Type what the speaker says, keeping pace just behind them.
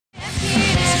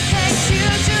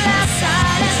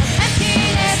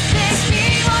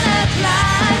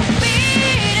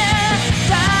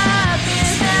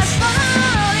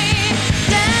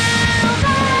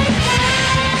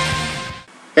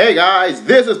Hey guys,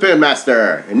 this is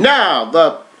Pikmin, and now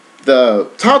the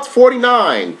top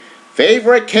 49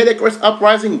 favorite Icarus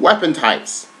Uprising weapon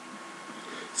types.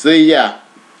 So yeah,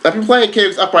 I've been playing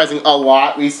Icarus Uprising a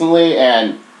lot recently,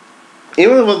 and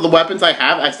even with the weapons I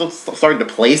have, I'm still starting to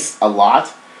place a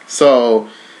lot. So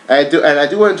I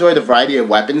do enjoy the variety of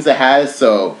weapons it has.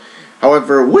 So,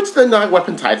 however, which of the 9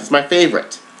 weapon types is my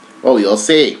favorite? Well, you'll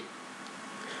see.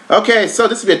 Okay, so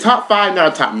this will be a top 5,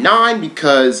 not a top 9,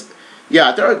 because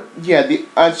yeah,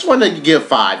 I just want to give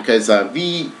 5 because I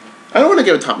don't want to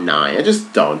give a top 9. I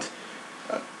just don't.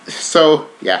 So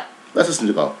yeah, let's listen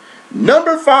to go.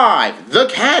 Number 5, the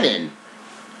cannon.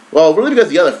 Well, really because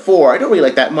the other 4 I don't really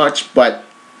like that much, but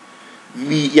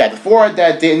the 4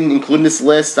 that didn't include in this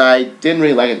list I didn't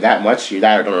really like it that much. Either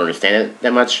I don't understand it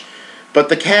that much, but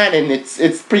the cannon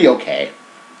it's pretty okay.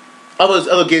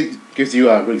 Although it gives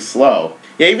you really slow.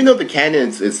 Yeah, even though the cannon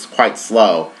is quite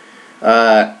slow.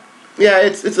 Yeah,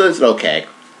 it's okay.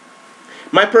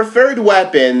 My preferred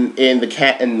weapon in the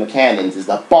cannons is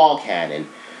the ball cannon.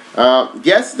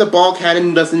 Yes, the ball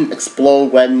cannon doesn't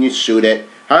explode when you shoot it.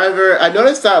 However, I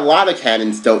noticed that a lot of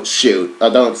cannons don't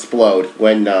explode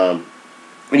when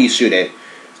you shoot it.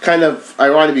 It's kind of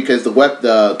ironic because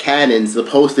the cannon's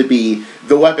supposed to be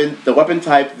the weapon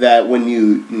type that when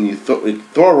you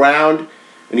throw around,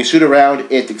 when you shoot around,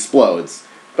 it explodes.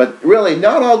 But really,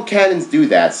 not all cannons do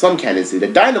that. Some cannons do. The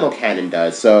dynamo cannon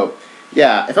does. So,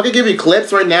 yeah. If I could give you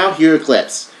clips right now, here are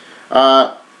clips.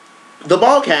 The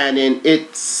ball cannon, I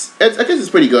guess it's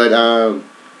pretty good. I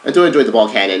do enjoy the ball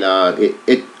cannon.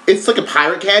 It's like a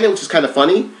pirate cannon, which is kind of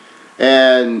funny.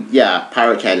 And yeah,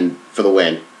 pirate cannon for the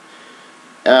win.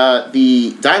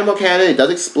 The dynamo cannon, it does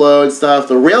explode and stuff.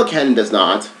 The rail cannon does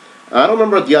not. I don't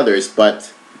remember the others,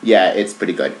 but yeah, it's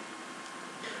pretty good.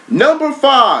 Number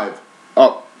 5.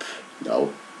 Oh,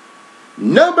 no.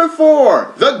 Number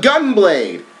 4, the gun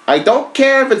blade. I don't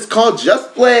care if it's called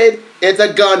just blade, it's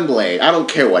a gun blade. I don't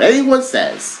care what anyone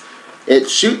says. It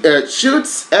shoots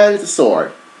and it's a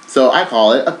sword. So I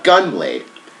call it a gun blade.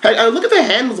 Hey, look at the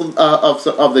handles of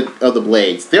the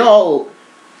blades. They're all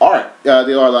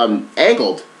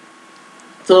angled.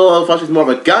 So unfortunately, it's more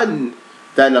of a gun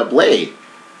than a blade.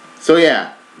 So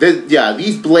yeah.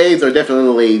 These blades are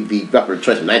definitely the weapon of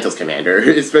choice of Ninetales Commander,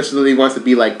 especially wants to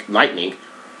be like lightning.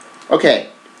 Okay,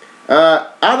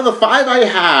 out of the 5 I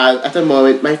have at the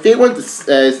moment, my favorite one is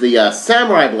the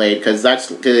samurai blade because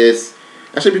that's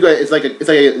actually pretty good. It's like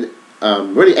a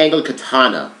really angled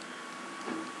katana.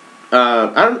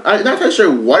 I'm not quite sure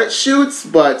what it shoots,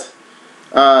 but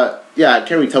yeah, I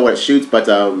can't really tell what it shoots, but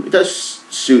it does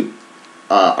shoot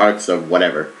arcs of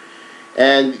whatever.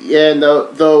 And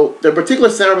though the particular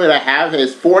samurai that I have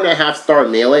is 4.5-star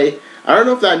melee. I don't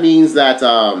know if that means that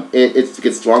it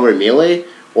gets stronger in melee,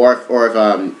 or if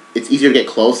it's easier to get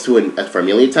close to for a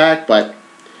melee attack. But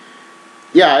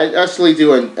yeah, I actually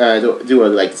do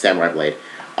like the samurai blade.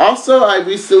 Also, I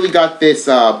recently got this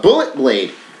bullet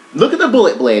blade. Look at the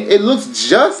bullet blade. It looks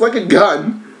just like a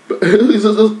gun.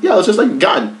 Yeah, it's just like a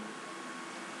gun.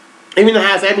 I mean, it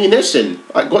has ammunition.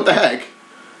 Like, what the heck?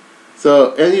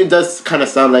 So, and it does kind of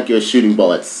sound like you're shooting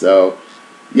bullets. So,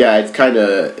 yeah, it's kind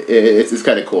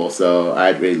of cool. So,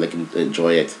 I'd really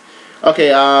enjoy it. Okay,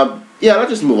 yeah, let's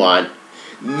just move on.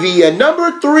 The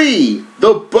number 3,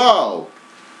 the bow.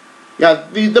 Yeah,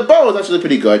 the bow is actually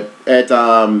pretty good. It's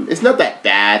not that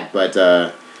bad, but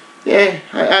yeah,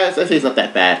 I say it's not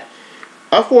that bad.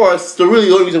 Of course, the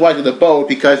only reason why I did the bow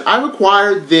because I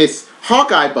required this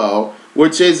Hawkeye bow,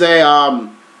 which is a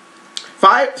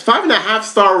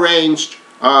 5.5-star ranged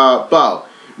bow,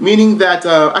 meaning that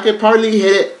I can probably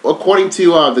hit it according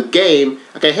to the game.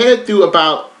 I can hit it through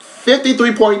about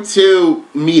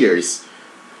 53.2 meters.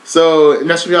 So and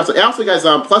that should be awesome. It also has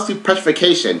 +2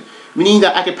 petrification, meaning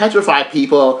that I can petrify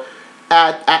people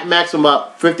at maximum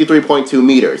up 53.2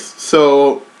 meters.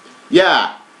 So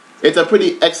yeah, it's a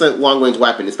pretty excellent long range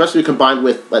weapon, especially combined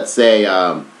with, let's say,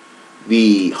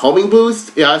 the homing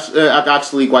boost. Yeah, I can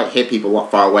actually quite hit people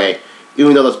far away.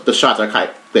 Even though the shots are kind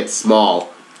of a bit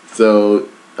small. So,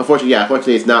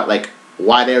 unfortunately it's not like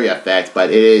wide area effect, but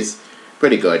it is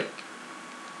pretty good.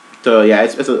 So yeah,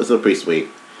 it's pretty sweet.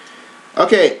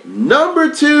 Okay, number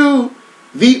 2,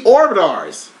 the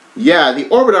Orbitars. Yeah, the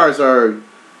Orbitars are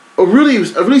a really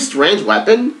strange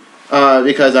weapon,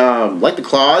 because like the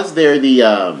claws, they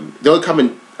only come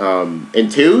in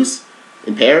twos,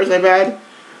 in pairs, I've had.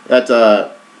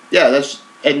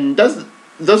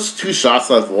 Does 2 shots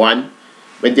of 1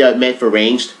 when they're meant for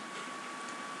ranged.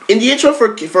 In the intro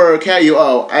for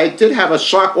KUO, I did have a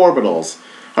shock orbitals.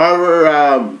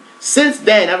 However, since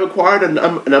then I've acquired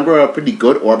a number of pretty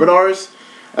good orbitars.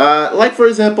 Like for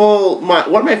example,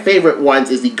 one of my favorite ones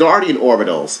is the Guardian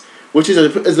Orbitals, which is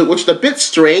a bit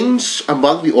strange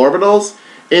among the orbitals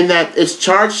in that its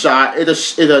charge shot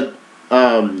is a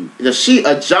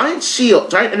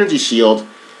giant energy shield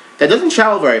that doesn't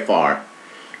travel very far,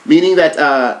 meaning that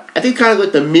I think kind of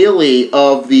like the melee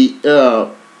of the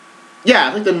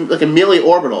like a melee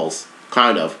orbitals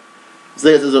kind of. So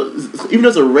even though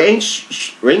it's a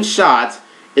range shot,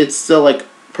 it's still like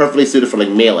perfectly suited for like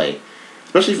melee.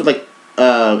 Especially for like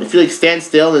if you like stand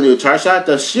still and do a charge shot,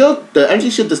 the energy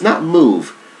shield does not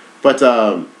move. But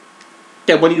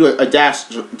yeah, when you do a dash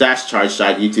charge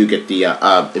shot, you do get the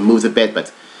it moves a bit.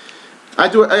 But I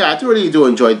really do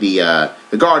enjoy the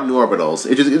Guardian Orbitals.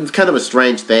 It's kind of a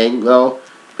strange thing though.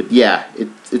 But yeah,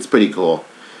 it's pretty cool.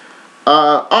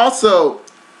 Also,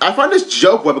 I find this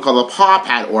joke weapon called the Paw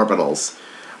Pad Orbitals.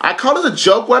 I call it a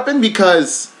joke weapon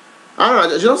because I don't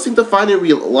know. I don't seem to find it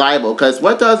reliable. Because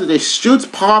what it does is it shoots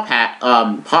paw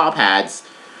pads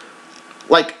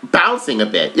like bouncing a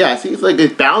bit. Yeah, see, it's like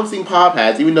it's bouncing paw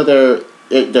pads, even though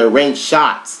they're ranged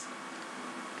shots.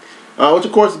 Which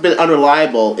of course is a bit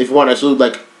unreliable if you want to shoot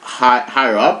like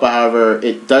higher up. But however,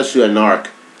 it does shoot an arc,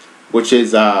 which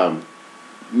is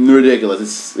ridiculous.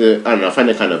 It's I don't know. I find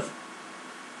it kind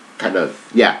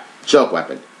of yeah, joke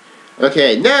weapon.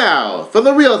 Okay, now for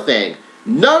the real thing.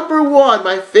 Number 1,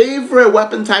 my favorite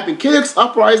weapon type in Icarus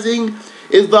Uprising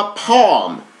is the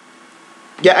palm.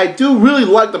 Yeah, I do really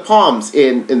like the palms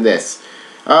in this.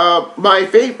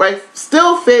 My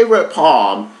still favorite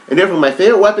palm, and therefore my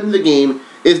favorite weapon in the game,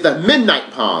 is the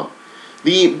Midnight Palm.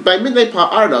 By Midnight Palm,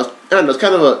 I don't know, it's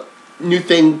kind of a new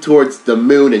thing towards the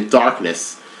moon and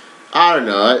darkness. I don't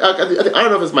know. I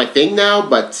don't know if it's my thing now,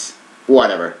 but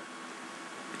whatever.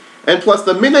 And plus,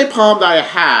 the Midnight Palm that I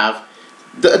have,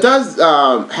 it does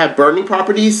have burning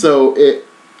properties,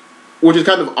 which is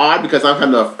kind of odd because I'm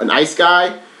kind of an ice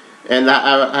guy, and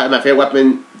my favorite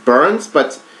weapon burns.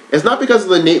 But it's not because of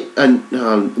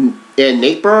the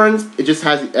innate burns. It just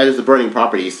has the burning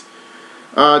properties.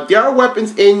 There are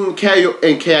weapons in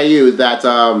KIU that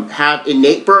have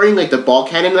innate burning, like the ball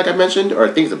cannon, like I mentioned, or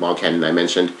I think it's the ball cannon I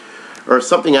mentioned, or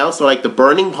something else, or like the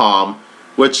burning palm,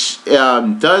 which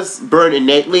does burn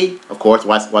innately. Of course,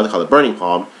 why they call it burning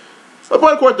palm.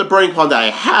 But of course, the burning palm that I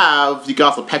have, you can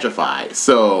also petrify.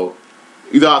 So,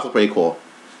 it's also pretty cool.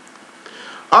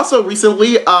 Also,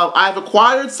 recently, I've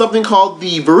acquired something called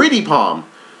the Viridi Palm.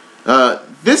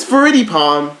 This Viridi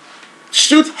Palm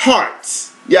shoots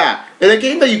hearts. Yeah, in a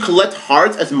game that you collect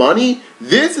hearts as money,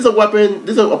 this is a weapon.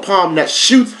 This is a palm that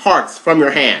shoots hearts from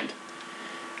your hand.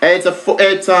 And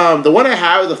the one I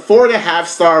have is a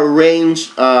 4.5-star range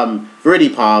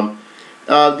Viridi Palm.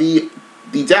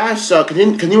 The dash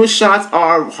continuous shots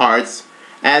are hearts,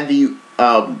 and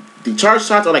the charge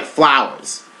shots are like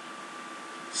flowers.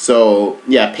 So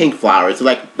yeah, pink flowers. So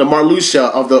like the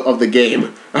Marluxia of the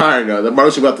game. I don't know, the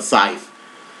Marluxia without the scythe,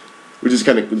 which is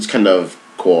kind of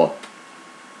cool.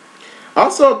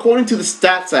 Also, according to the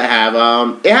stats I have,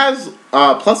 it has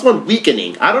 +1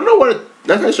 weakening. I don't know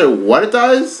not quite sure what it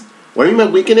does. What do you mean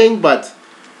by weakening? But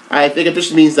I think it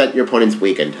just means that your opponent's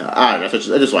weakened. I don't know. That's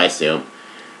just what I assume.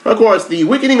 Of course, the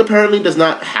weakening apparently does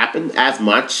not happen as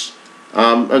much.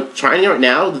 I'm trying it right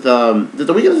now.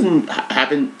 The weakening doesn't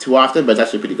happen too often, but it's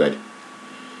actually pretty good.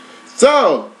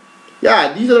 So,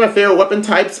 yeah, these are my favorite weapon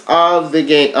types of the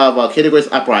game of Icarus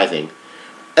Uprising.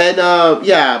 And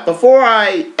yeah, before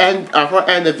I end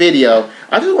the video,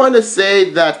 I just wanted to say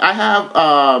that I have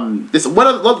this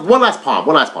one last palm,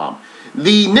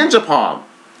 the Ninja Palm.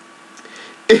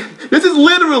 This is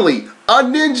literally a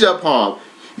ninja palm.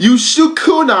 You shoot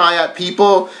kunai at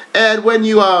people, and when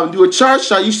you do a charge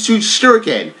shot, you shoot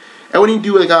shuriken. And when you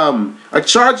do like a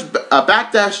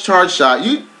backdash charge shot,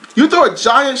 you throw a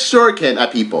giant shuriken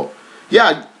at people.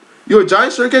 Yeah, you do a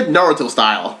giant shuriken, Naruto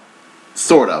style,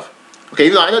 sort of. Okay,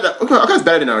 even though I know that it's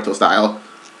better than Naruto style.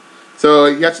 So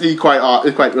it's actually quite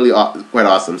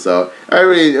awesome. So I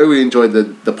really enjoyed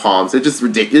the palms. They're just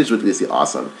ridiculously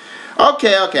awesome.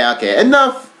 Okay.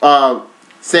 Enough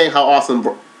saying how awesome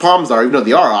palms are, even though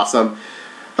they are awesome.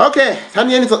 Okay, time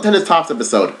to end this Tops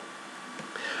episode.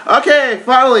 Okay,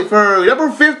 finally for number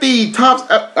 50,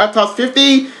 Tops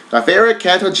 50, my favorite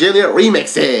Kanto Juliet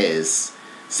remixes.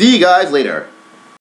 See you guys later.